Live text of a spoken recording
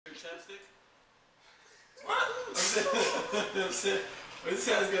chapstick? What? I'm saying.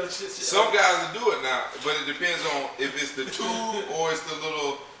 Some guys will do it now, but it depends on if it's the tube or it's the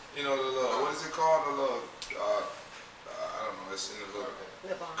little, you know, the little, what is it called? The little, I don't know, it's in the little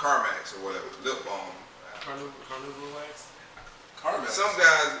Carmax or whatever, lip balm. Carnivore wax? Carmax. Some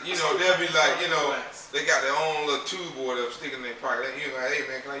guys, you know, they'll be like, you know, they got their own little tube or whatever sticking in their pocket. You know, like, hey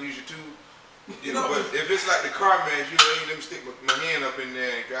man, can I use your tube? You know, but if it's like the Carmax, you know, let me stick my hand up in there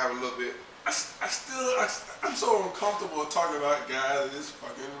and grab a little bit. I'm so uncomfortable talking about guys and this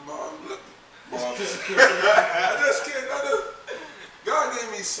fucking mom. I just can't. God gave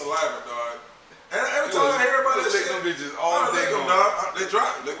me saliva, dog. And every time I hear about this shit, them bitches all day long. They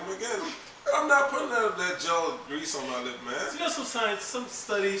dry. Lick them again. I'm not putting that gel grease on my lip, man. You know, some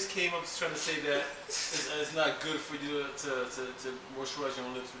studies came up trying to say that it's not good for you to moisturize your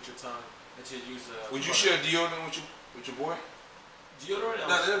lips with your tongue. That you use. Would you share deodorant with your boy? Deodorant?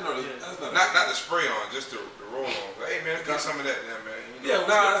 No, that's not the spray on, just the roll on. Hey man, get some of that there, man. You know? Yeah,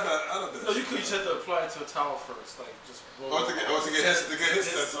 that's not. I don't think. No, you could just have to apply it to a towel first, like just roll. To get his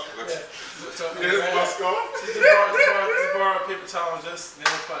sense off. Yeah. Get his mask off. Just borrow a paper towel, just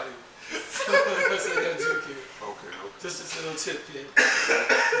nail fighting. That's what you gotta do, kid. Okay. Just a little tip, kid.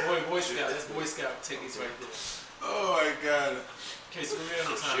 Boy Scout. That's Boy Scout techniques right there. Oh my God. Okay, so we're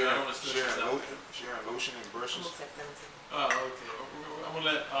on time. I don't want to stress this out. Sharing lotion and brushes. Oh, okay. I'm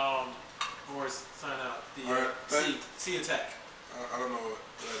gonna let Boris sign out the C attack. I don't know what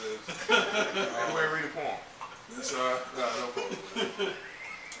that is. Everywhere read a poem. That's no poem.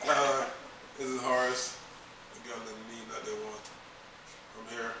 This is Horace. The gun that need not they want. I'm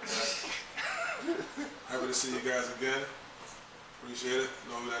here. Happy to see you guys again. Appreciate it.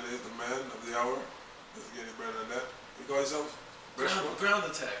 You know who that is, the man of the hour. Doesn't get any better than that. You call yourself? Ground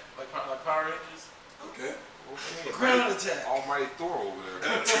attack, like Power Rangers. Okay. Ground attack. Almighty Thor over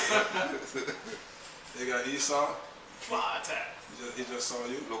there. They got Esau. Fly attack. He just saw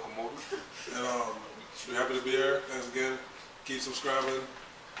you. Locomotive. And we're happy to be here. Thanks again. Keep subscribing.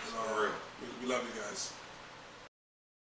 And we love you guys.